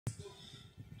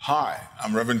Hi,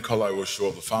 I'm Rev Kola Ewuosho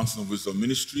of the Fountain of Wisdom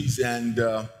Ministries, and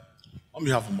on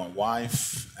behalf of my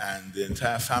wife and the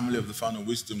entire family of the Fountain of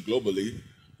Wisdom globally,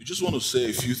 we just want to say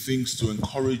a few things to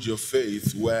encourage your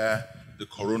faith where the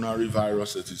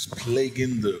coronavirus that is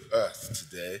plaguing the earth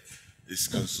today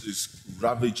is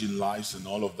ravaging lives and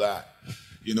all of that.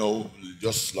 You know,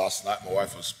 just last night my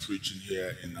wife was preaching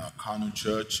here in our Canon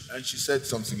Church, and she said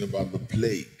something about the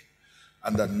plague,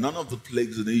 and that none of the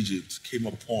plagues in Egypt came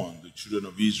upon the children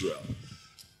of Israel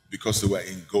because they were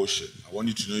in Goshen. I want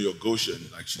you to know your Goshen,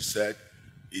 like she said,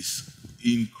 is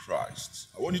in Christ.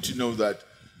 I want you to know that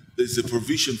there's a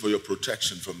provision for your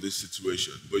protection from this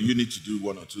situation, but you need to do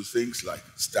one or two things, like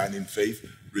stand in faith,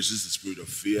 resist the spirit of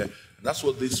fear, and that's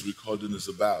what this recording is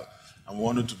about. I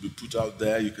want it to be put out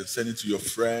there. You can send it to your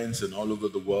friends and all over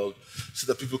the world so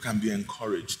that people can be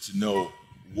encouraged to know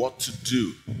what to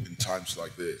do in times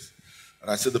like this. And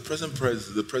I said the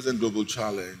present global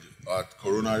challenge at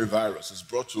coronavirus has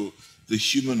brought to the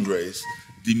human race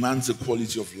demands a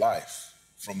quality of life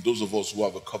from those of us who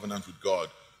have a covenant with God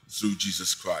through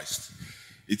Jesus Christ.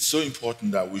 It's so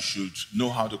important that we should know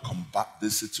how to combat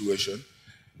this situation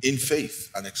in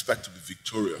faith and expect to be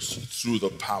victorious through the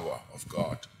power of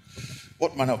God.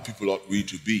 What manner of people ought we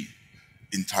to be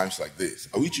in times like this?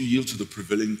 Are we to yield to the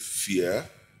prevailing fear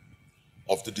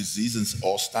of the disease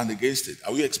or stand against it?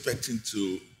 Are we going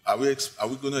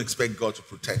to expect God to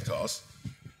protect us,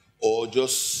 or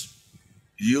just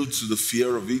yield to the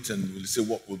fear of it and we'll say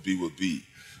what will be will be?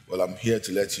 Well, I'm here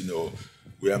to let you know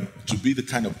we are to be the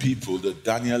kind of people that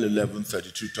Daniel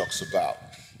 11:32 talks about,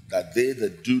 that they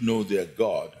that do know their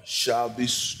God shall be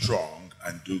strong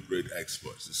and do great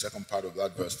exploits. The second part of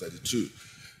that verse 32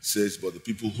 says, but the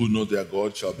people who know their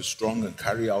God shall be strong and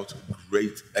carry out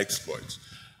great exploits.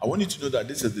 I want you to know that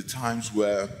these are the times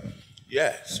where,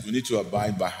 yes, we need to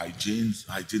abide by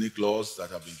hygienic laws that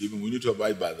have been given. We need to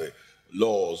abide by the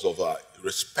laws of our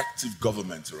respective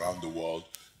governments around the world,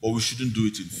 but we shouldn't do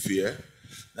it in fear.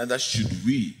 Neither should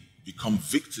we become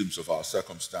victims of our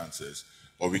circumstances,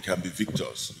 but we can be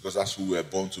victors, because that's who we're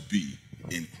born to be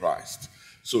in Christ.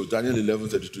 So Daniel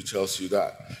 11:32 tells you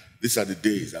that these are the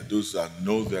days that those that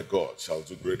know their God shall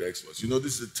do great exploits. You know,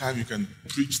 this is the time you can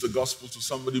preach the gospel to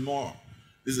somebody more.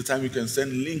 This is the time you can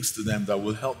send links to them that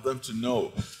will help them to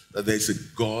know that there is a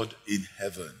God in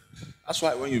heaven. That's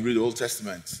why when you read the Old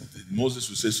Testament, Moses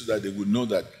would say so that they would know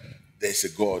that there's a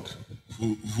God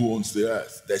who owns the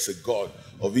earth. There's a God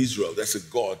of Israel. There's a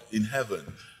God in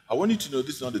heaven. I want you to know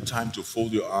this is not the time to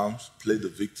fold your arms, play the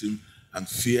victim, and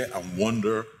fear and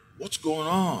wonder, what's going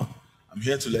on? I'm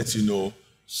here to let you know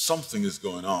something is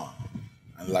going on.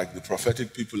 And like the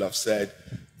prophetic people have said,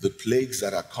 the plagues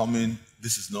that are coming,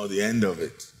 this is not the end of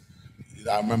it.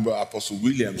 I remember Apostle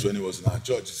Williams, when he was in our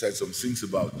church, he said some things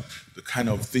about the kind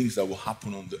of things that will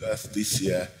happen on the earth this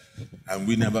year, and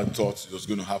we never thought it was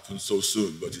going to happen so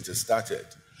soon, but it has started.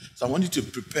 So I want you to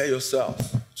prepare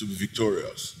yourself to be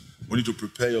victorious. I want you to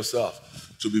prepare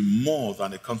yourself to be more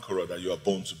than a conqueror that you are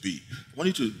born to be. I want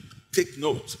you to take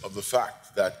note of the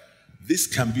fact that this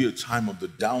can be a time of the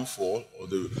downfall or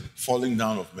the falling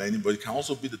down of many, but it can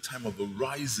also be the time of the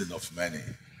rising of many.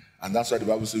 And that's why the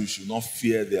Bible says we should not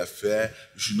fear their fear.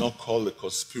 We should not call a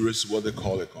conspiracy what they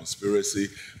call a conspiracy.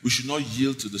 We should not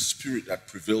yield to the spirit that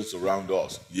prevails around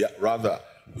us. Yet rather,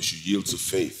 we should yield to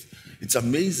faith. It's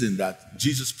amazing that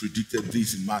Jesus predicted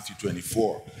this in Matthew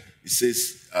 24. It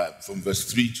says from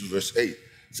verse 3 to verse 8. It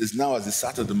says, now as they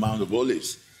sat at the Mount of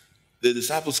Olives, the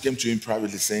disciples came to him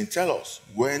privately saying, tell us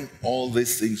when all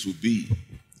these things will be,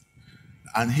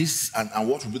 and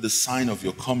what will be the sign of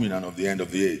your coming and of the end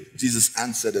of the age? Jesus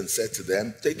answered and said to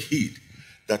them, take heed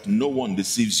that no one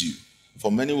deceives you.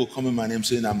 For many will come in my name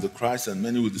saying, I'm the Christ, and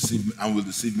many will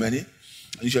deceive many.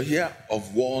 And you shall hear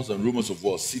of wars and rumors of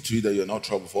wars. See to it that you are not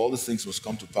troubled, for all these things must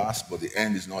come to pass, but the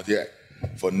end is not yet.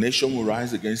 For nation will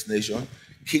rise against nation,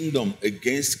 kingdom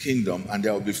against kingdom, and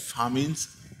there will be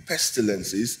famines,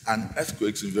 pestilences, and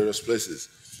earthquakes in various places.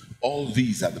 All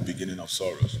these are the beginning of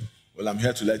sorrows. Well, I'm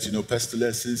here to let you know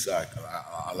pestilences are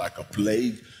like a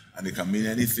plague, and it can mean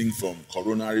anything from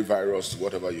coronary virus to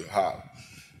whatever you have.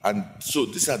 And so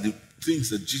these are the things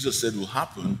that Jesus said will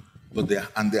happen, but they're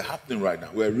happening right now.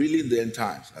 We're really in the end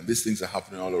times, and these things are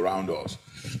happening all around us.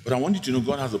 But I want you to know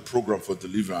God has a program for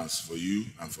deliverance for you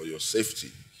and for your safety,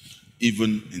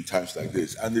 even in times like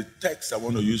this. And the text I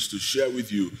want to use to share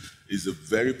with you is a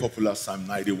very popular Psalm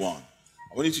 91.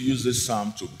 I want you to use this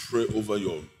psalm to pray over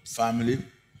your family,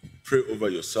 pray over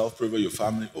yourself, pray over your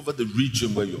family, over the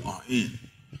region where you are in.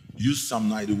 Use Psalm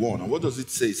 91. And what does it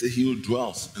say? It says, he who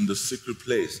dwells in the secret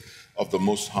place of the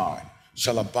Most High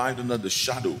shall abide under the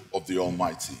shadow of the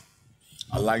Almighty.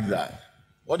 I like that.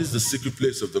 What is the secret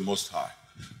place of the Most High?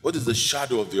 What is the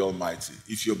shadow of the Almighty?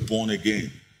 If you're born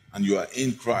again and you are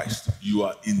in Christ, you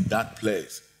are in that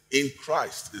place. In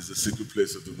Christ is the secret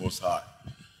place of the Most High.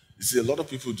 You see, a lot of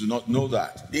people do not know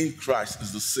that. In Christ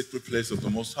is the secret place of the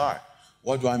Most High.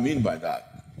 What do I mean by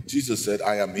that? Jesus said,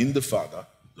 I am in the Father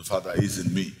is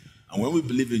in me. And when we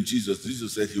believe in Jesus,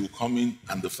 Jesus said he will come in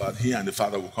and he and the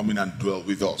Father will come in and dwell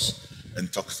with us.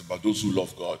 And talks about those who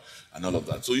love God and all of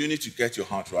that. So you need to get your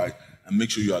heart right and make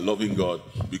sure you are loving God,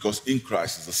 because in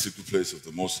Christ is the secret place of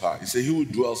the Most High. He said, he who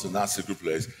dwells in that secret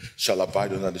place shall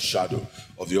abide under the shadow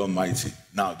of the Almighty.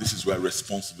 Now, this is where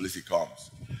responsibility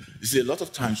comes. You see, a lot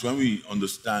of times when we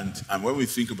understand and when we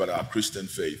think about our Christian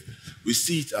faith, we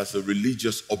see it as a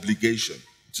religious obligation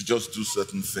to just do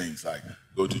certain things like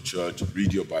go to church,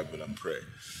 read your Bible, and pray.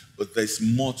 But there's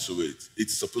more to it.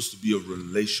 It's supposed to be a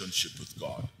relationship with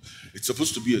God. It's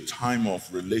supposed to be a time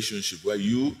of relationship where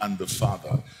you and the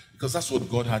Father, because that's what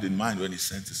God had in mind when he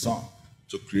sent his Son,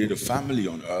 to create a family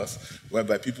on earth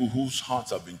whereby people whose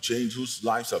hearts have been changed, whose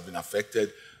lives have been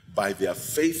affected by their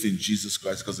faith in Jesus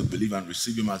Christ because they believe and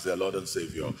receive him as their Lord and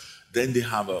Savior, then they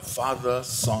have a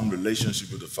father-son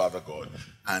relationship with the Father God.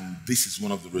 And this is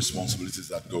one of the responsibilities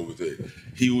that go with it.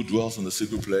 He who dwells in the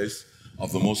secret place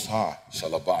of the Most High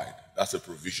shall abide. That's a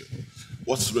provision.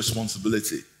 What's the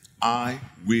responsibility? I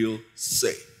will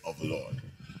say of the Lord.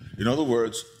 In other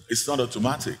words, it's not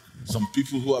automatic. Some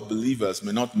people who are believers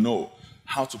may not know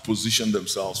how to position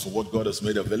themselves for what God has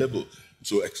made available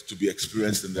to be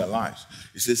experienced in their lives.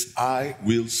 He says, I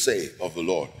will say of the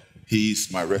Lord, he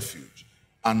is my refuge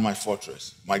and my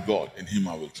fortress, my God, in him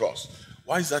I will trust.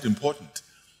 Why is that important?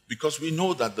 Because we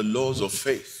know that the laws of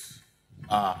faith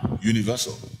are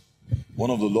universal.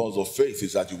 One of the laws of faith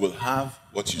is that you will have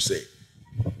what you say.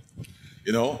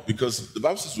 You know, because the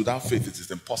Bible says without faith it is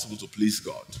impossible to please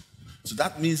God. So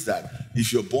that means that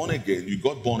if you're born again, you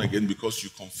got born again because you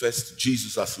confessed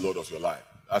Jesus as Lord of your life.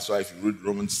 That's why if you read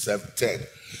Romans 7:10,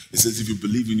 it says if you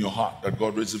believe in your heart that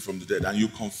God raised him from the dead and you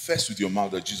confess with your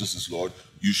mouth that Jesus is Lord,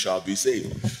 you shall be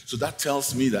saved. So that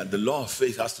tells me that the law of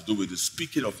faith has to do with the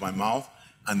speaking of my mouth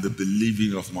and the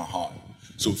believing of my heart.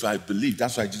 So if I believe,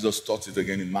 that's why Jesus taught it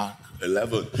again in Mark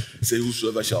 11. He said,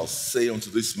 whosoever shall say unto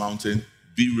this mountain,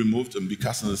 be removed and be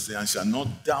cast into the sea, and shall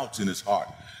not doubt in his heart,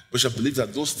 but shall believe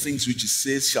that those things which he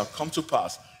says shall come to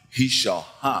pass, he shall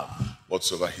have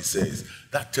whatsoever he says.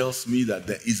 That tells me that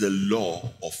there is a law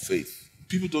of faith.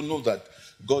 People don't know that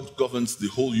God governs the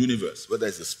whole universe, whether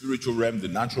it's the spiritual realm, the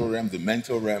natural realm, the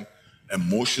mental realm,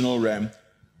 emotional realm,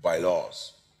 by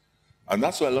laws. And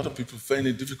that's why a lot of people find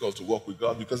it difficult to walk with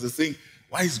God, because they think,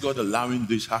 why is God allowing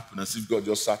this happen as if God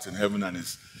just sat in heaven and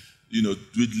is,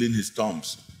 dwiddling his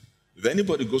thumbs? If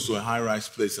anybody goes to a high-rise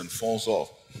place and falls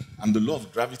off, and the law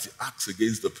of gravity acts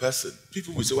against the person,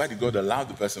 people will say, why did God allow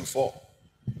the person fall?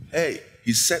 Hey,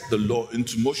 he set the law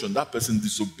into motion. That person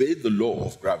disobeyed the law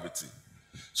of gravity.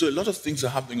 So a lot of things are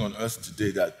happening on earth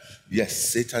today that, yes,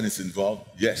 Satan is involved.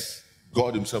 Yes,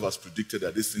 God himself has predicted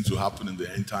that these things will happen in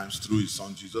the end times through his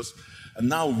son Jesus. And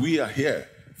now we are here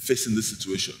facing this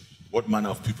situation. What manner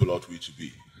of people ought we to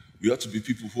be? We ought to be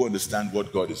people who understand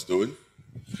what God is doing.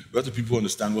 We ought to be people who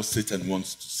understand what Satan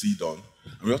wants to see done.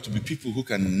 And we ought to be people who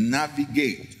can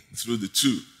navigate through the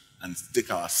two and take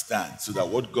our stand so that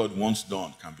what God wants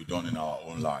done can be done in our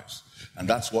own lives. And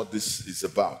that's what this is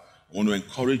about. I want to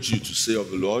encourage you to say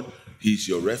of the Lord, he is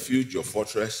your refuge, your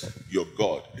fortress, your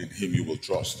God. In him you will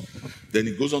trust. Then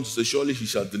he goes on to say, surely he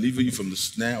shall deliver you from the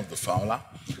snare of the fowler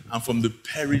and from the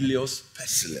perilous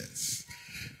pestilence.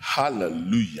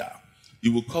 Hallelujah. He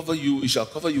will cover you, he shall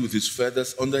cover you with his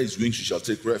feathers, under his wings you shall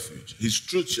take refuge. His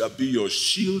truth shall be your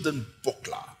shield and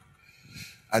buckler.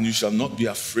 And you shall not be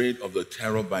afraid of the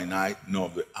terror by night, nor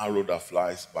of the arrow that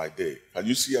flies by day. Can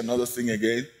you see another thing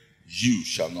again? You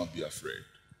shall not be afraid.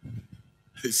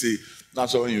 You see,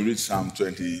 that's why when you read Psalm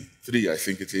 23, I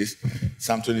think it is,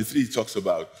 Psalm 23 talks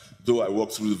about, though I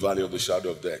walk through the valley of the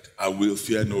shadow of death, I will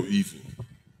fear no evil.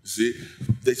 You see,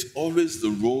 there's always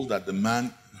the role that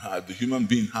the human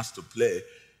being has to play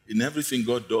in everything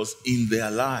God does in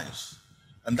their lives.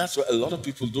 And that's why a lot of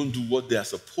people don't do what they are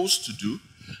supposed to do,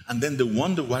 and then they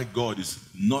wonder why God is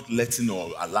not letting or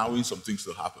allowing some things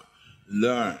to happen.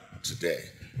 Learn today.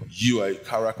 You are a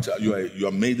character, you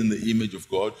are made in the image of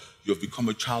God. You have become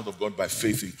a child of God by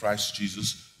faith in Christ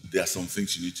Jesus. There are some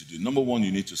things you need to do. Number one,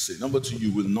 you need to say. Number two,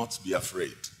 you will not be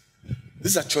afraid.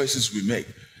 These are choices we make.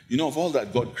 Of all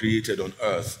that God created on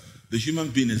earth, the human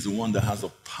being is the one that has the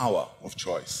power of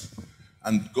choice.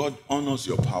 And God honors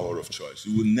your power of choice.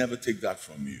 He will never take that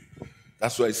from you.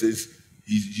 That's why it says,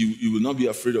 you will not be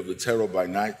afraid of the terror by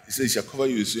night. He says, he shall cover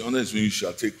you, under his wings you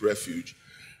shall take refuge.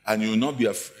 And you will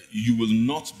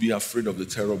not be afraid of the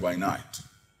terror by night.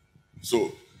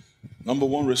 So, number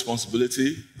one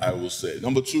responsibility, I will say.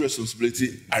 Number two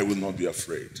responsibility, I will not be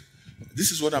afraid.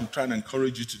 This is what I'm trying to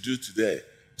encourage you to do today,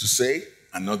 to say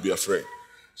and not be afraid.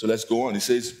 So let's go on. It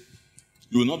says,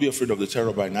 you will not be afraid of the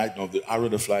terror by night, nor of the arrow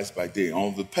that flies by day, nor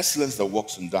of the pestilence that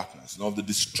walks in darkness, nor of the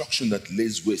destruction that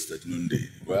lays waste at noonday.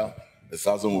 Well,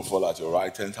 1,000 will fall at your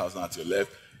right, 10,000 at your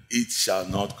left. It shall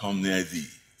not come near thee.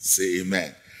 Say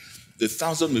amen. The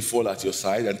 1,000 may fall at your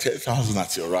side and 10,000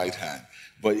 at your right hand,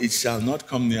 but it shall not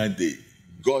come near thee.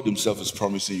 God himself is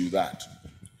promising you that.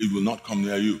 It will not come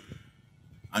near you.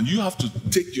 And you have to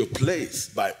take your place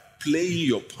by playing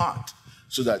your part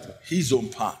so that his own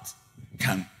part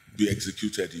can be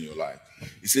executed in your life.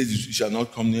 He says, it shall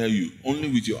not come near you.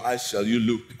 Only with your eyes shall you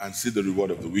look and see the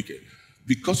reward of the wicked.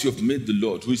 Because you have made the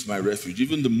Lord, who is my refuge,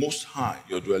 even the Most High,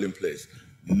 your dwelling place,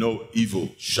 no evil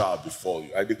shall befall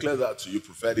you. I declare that to you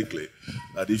prophetically,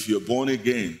 that if you're born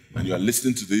again and you are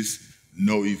listening to this,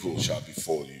 no evil shall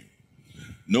befall you.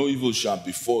 No evil shall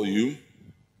befall you,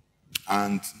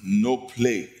 and no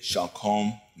plague shall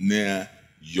come near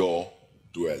your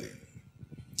dwelling.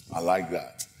 I like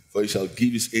that. For he shall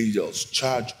give his angels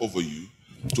charge over you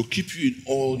to keep you in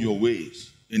all your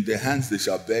ways. In their hands they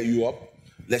shall bear you up,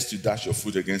 lest you dash your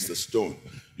foot against a stone.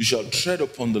 You shall tread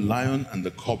upon the lion and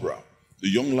the cobra, the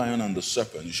young lion and the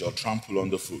serpent you shall trample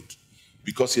underfoot.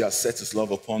 Because he has set his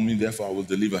love upon me, therefore I will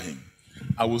deliver him.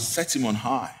 I will set him on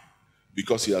high,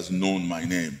 because he has known my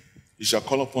name. He shall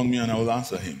call upon me, and I will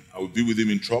answer him. I will be with him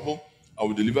in trouble. I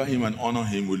will deliver him and honor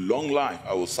him. With long life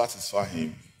I will satisfy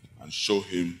him and show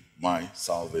him my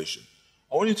salvation.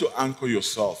 I want you to anchor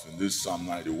yourself in this Psalm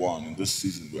 91, in this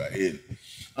season we are in.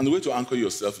 And the way to anchor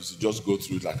yourself is to just go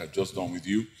through it like I've just done with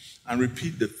you and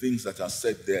repeat the things that are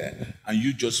said there. And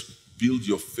you just build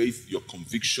your faith, your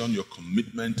conviction, your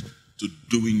commitment to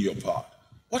doing your part.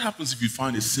 What happens if you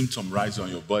find a symptom rise on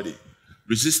your body?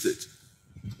 Resist it.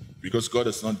 Because God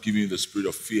has not given you the spirit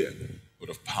of fear, but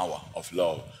of power, of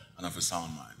love, and of a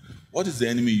sound mind. What is the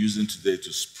enemy using today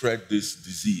to spread this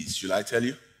disease? Should I tell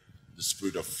you? The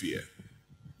spirit of fear.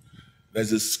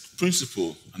 There's this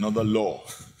principle, another law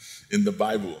in the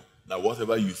Bible, that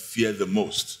whatever you fear the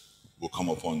most will come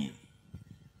upon you.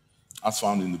 That's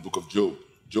found in the book of Job.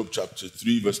 Job chapter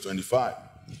 3, verse 25.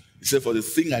 He said, for the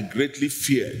thing I greatly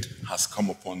feared has come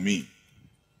upon me.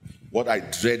 What I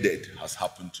dreaded has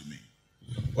happened to me.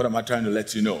 What am I trying to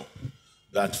let you know?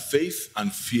 That faith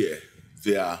and fear,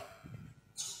 they are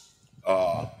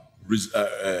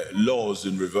laws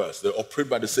in reverse. They operate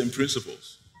by the same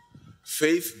principles.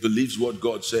 Faith believes what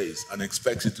God says and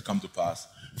expects it to come to pass.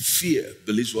 Fear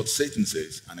believes what Satan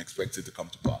says and expects it to come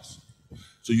to pass.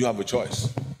 So you have a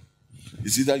choice.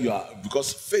 It's either you are,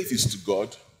 because faith is to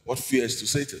God, what fear is to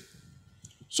Satan.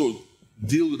 So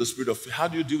deal with the spirit of fear. How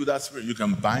do you deal with that spirit? You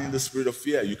can bind the spirit of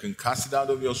fear. You can cast it out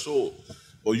of your soul.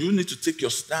 But you need to take your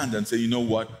stand and say, you know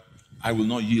what? I will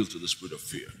not yield to the spirit of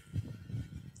fear.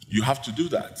 You have to do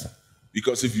that.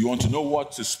 Because if you want to know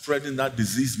what is spreading that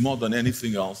disease more than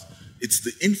anything else, it's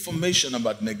the information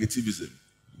about negativism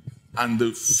and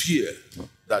the fear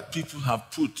that people have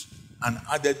put and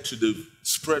added to the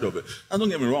spread of it. Now, don't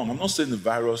get me wrong. I'm not saying the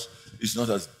virus is not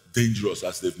as dangerous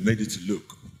as they've made it to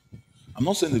look. I'm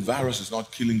not saying the virus is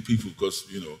not killing people because,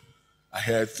 I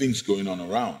hear things going on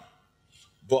around.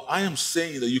 But I am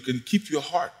saying that you can keep your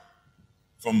heart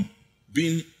from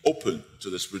being open to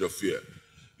the spirit of fear.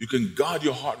 You can guard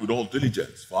your heart with all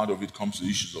diligence, for out of it comes the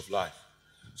issues of life.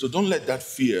 So don't let that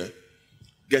fear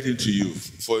get into you.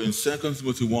 For in 2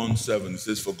 Timothy 1:7, it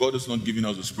says, for God has not given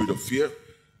us a spirit of fear,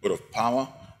 but of power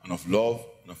and of love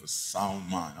and of a sound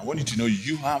mind. I want you to know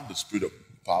you have the spirit of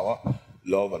power,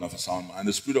 love, and of a sound mind. And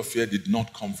the spirit of fear did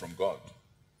not come from God.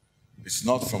 It's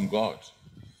not from God.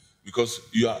 Because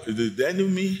you are the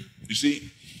enemy, you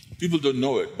see, people don't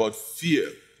know it, but fear,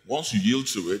 once you yield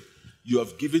to it, you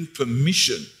have given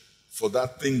permission for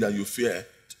that thing that you fear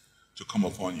to come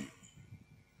upon you.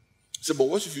 So, but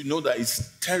what if you know that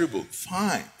it's terrible?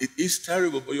 Fine, it is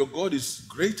terrible, but your God is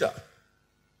greater.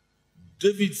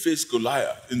 David faced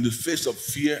Goliath in the face of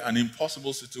fear and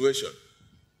impossible situation.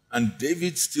 And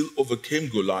David still overcame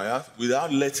Goliath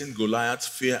without letting Goliath's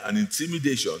fear and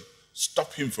intimidation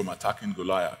stop him from attacking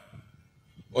Goliath.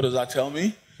 What does that tell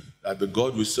me? That the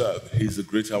God we serve, he's the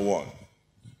greater one.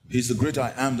 He's the great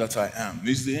I am that I am.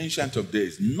 He's the Ancient of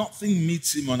Days. Nothing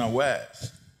meets him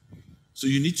unawares. So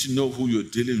you need to know who you're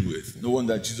dealing with. No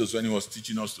wonder Jesus, when he was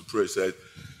teaching us to pray, said,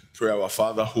 pray our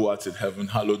Father who art in heaven,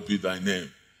 hallowed be thy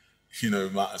name.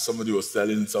 Somebody was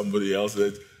telling somebody else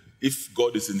that if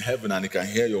God is in heaven and he can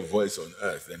hear your voice on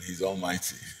earth, then he's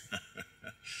almighty.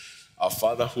 Our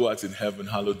Father who art in heaven,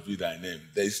 hallowed be thy name.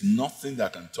 There is nothing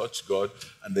that can touch God,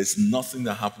 and there's nothing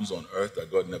that happens on earth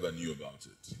that God never knew about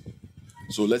it.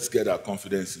 So let's get our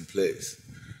confidence in place.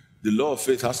 The law of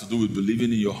faith has to do with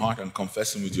believing in your heart and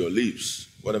confessing with your lips.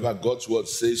 Whatever God's word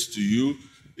says to you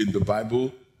in the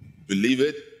Bible, believe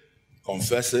it,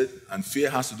 confess it. And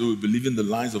fear has to do with believing the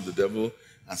lies of the devil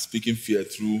and speaking fear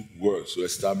through words to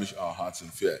establish our hearts in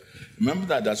fear. Remember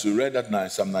that as we read that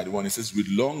night, Psalm 91, it says, with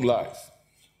long life,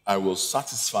 I will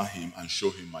satisfy him and show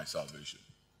him my salvation.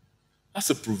 That's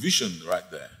a provision right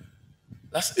there.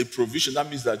 That's a provision. That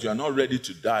means that you are not ready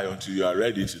to die until you are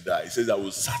ready to die. It says, I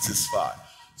will satisfy.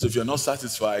 So if you're not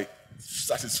satisfied,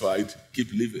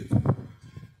 keep living.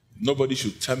 Nobody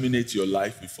should terminate your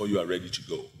life before you are ready to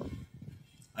go.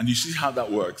 And you see how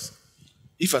that works.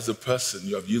 If as a person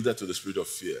you have yielded to the spirit of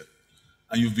fear,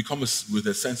 and you've become with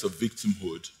a sense of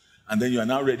victimhood, and then you are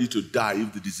now ready to die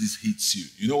if the disease hits you,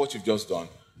 you know what you've just done?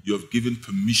 You have given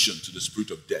permission to the spirit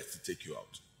of death to take you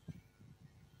out.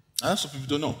 And that's what people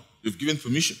don't know. You've given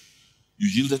permission. You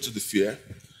yielded to the fear.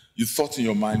 You thought in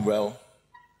your mind, well,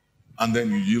 and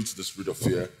then you yield to the spirit of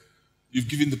fear. You've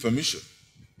given the permission.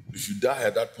 If you die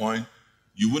at that point,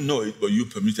 you wouldn't know it, but you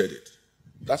permitted it.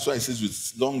 That's why it says,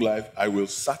 with long life, I will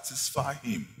satisfy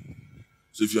him.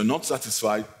 So if you're not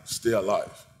satisfied, stay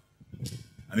alive.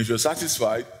 And if you're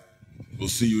satisfied, we'll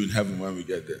see you in heaven when we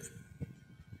get there.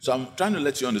 So I'm trying to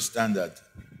let you understand that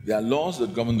there are laws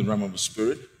that govern the realm of the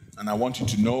spirit, and I want you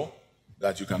to know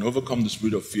that you can overcome the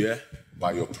spirit of fear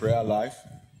by your prayer life,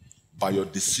 by your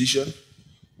decision,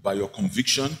 by your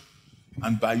conviction,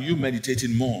 and by you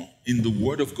meditating more in the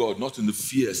word of God, not in the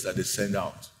fears that they send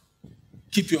out.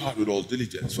 Keep your heart with all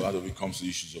diligence, for out of it comes the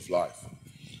issues of life.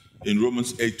 In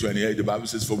Romans 8:28, the Bible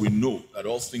says, for we know that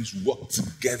all things work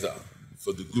together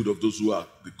for the good of those who are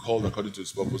called according to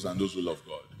his purpose and those who love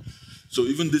God. So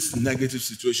even this negative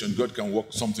situation, God can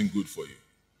work something good for you.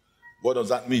 What does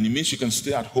that mean? It means you can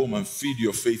stay at home and feed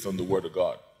your faith on the word of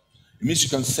God. It means you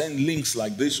can send links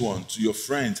like this one to your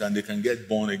friends and they can get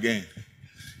born again.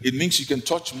 It means you can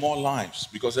touch more lives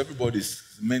because everybody's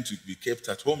meant to be kept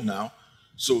at home now.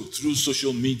 So through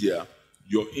social media,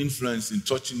 your influence in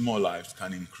touching more lives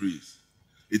can increase.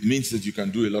 It means that you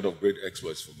can do a lot of great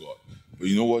exploits for God. But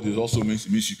you know what it also means?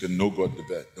 It means you can know God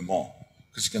the more.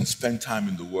 Because you can spend time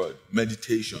in the Word,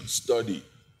 meditation, study,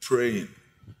 praying,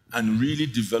 and really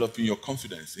developing your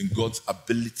confidence in God's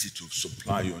ability to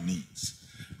supply your needs.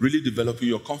 Really developing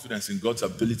your confidence in God's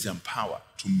ability and power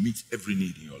to meet every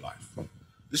need in your life.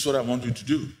 This is what I want you to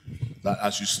do. That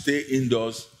as you stay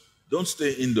indoors, don't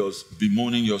stay indoors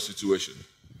bemoaning your situation.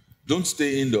 Don't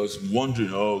stay indoors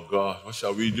wondering, oh God, what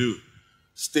shall we do?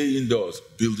 Stay indoors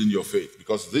building your faith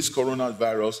because this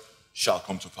coronavirus shall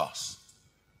come to pass.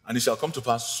 And it shall come to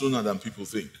pass sooner than people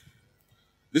think.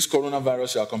 This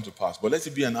coronavirus shall come to pass. But let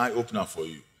it be an eye-opener for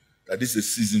you. That this is a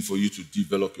season for you to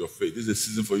develop your faith. This is a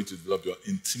season for you to develop your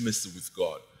intimacy with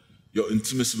God. Your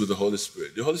intimacy with the Holy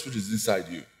Spirit. The Holy Spirit is inside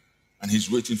you. And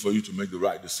he's waiting for you to make the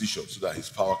right decision so that his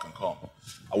power can come.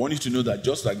 I want you to know that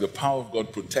just like the power of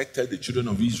God protected the children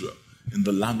of Israel in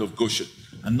the land of Goshen,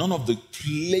 and none of the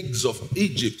plagues of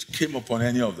Egypt came upon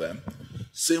any of them,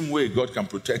 same way God can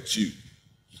protect you.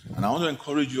 And I want to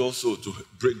encourage you also to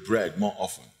break bread more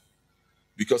often.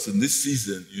 Because in this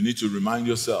season, you need to remind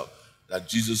yourself that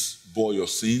Jesus bore your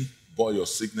sin, bore your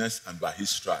sickness, and by his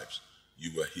stripes,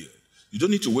 you were healed. You don't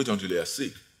need to wait until you are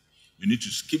sick. You need to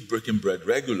keep breaking bread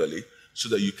regularly so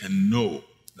that you can know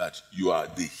that you are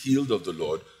the healed of the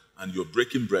Lord, and your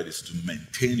breaking bread is to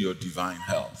maintain your divine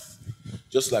health.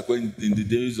 Just like when in the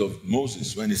days of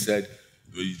Moses, when he said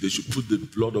they should put the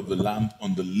blood of the lamb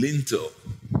on the lintel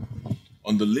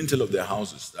of their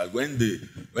houses. That when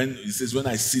he says, when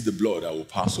I see the blood, I will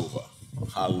pass over.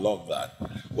 I love that.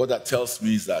 What that tells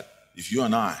me is that if you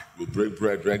and I will break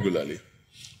bread regularly,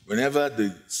 whenever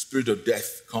the spirit of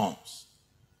death comes,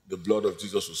 the blood of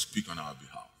Jesus will speak on our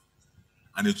behalf.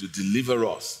 And it will deliver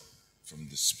us from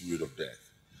the spirit of death.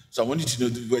 So I want you to know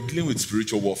that we're dealing with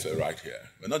spiritual warfare right here.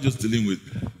 We're not just dealing with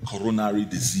coronary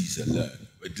disease alone.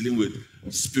 We're dealing with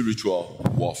spiritual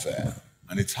warfare.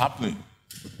 And it's happening.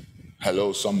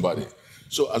 Hello, somebody.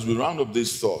 So as we round up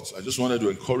these thoughts, I just wanted to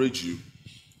encourage you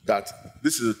that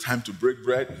this is a time to break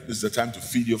bread. This is a time to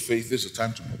feed your faith. This is a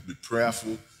time to be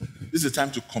prayerful. This is a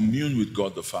time to commune with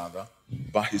God the Father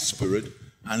by his Spirit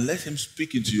and let him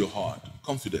speak into your heart.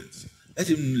 Confidence. Let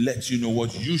him let you know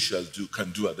what you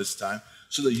can do at this time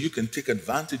so that you can take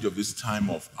advantage of this time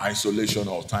of isolation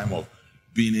or time of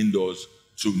being indoors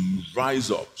to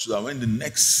rise up so that when the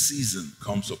next season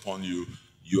comes upon you,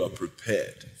 you are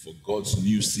prepared for God's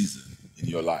new season in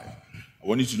your life. I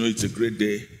want you to know it's a great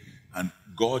day and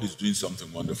God is doing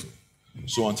something wonderful.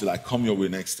 So until I come your way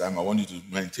next time, I want you to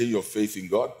maintain your faith in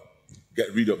God,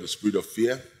 get rid of the spirit of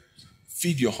fear,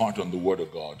 feed your heart on the word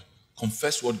of God,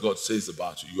 confess what God says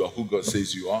about you. You are who God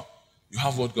says you are. You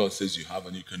have what God says you have,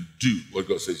 and you can do what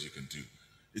God says you can do.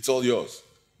 It's all yours.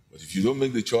 But if you don't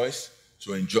make the choice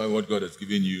to enjoy what God has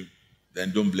given you,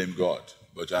 then don't blame God.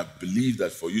 But I believe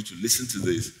that for you to listen to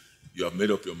this, you have made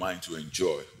up your mind to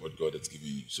enjoy what God has given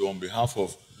you. So on behalf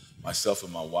of myself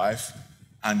and my wife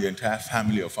and the entire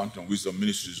family of Fountain of Wisdom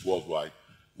Ministries worldwide,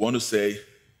 I want to say,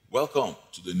 welcome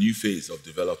to the new phase of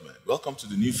development. Welcome to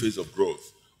the new phase of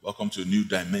growth. Welcome to a new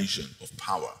dimension of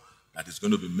power that is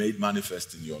going to be made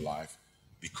manifest in your life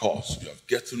because you have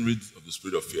gotten rid of the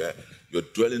spirit of fear, you're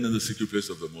dwelling in the secret place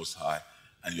of the Most High,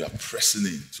 and you are pressing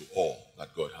into all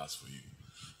that God has for you.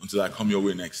 Until I come your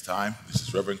way next time, this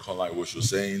is Rev Kola Ewuosho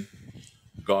saying,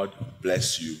 God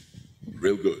bless you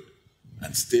real good,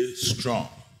 and stay strong.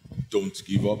 Don't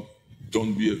give up.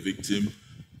 Don't be a victim.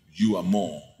 You are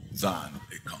more than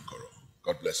a conqueror.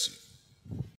 God bless you.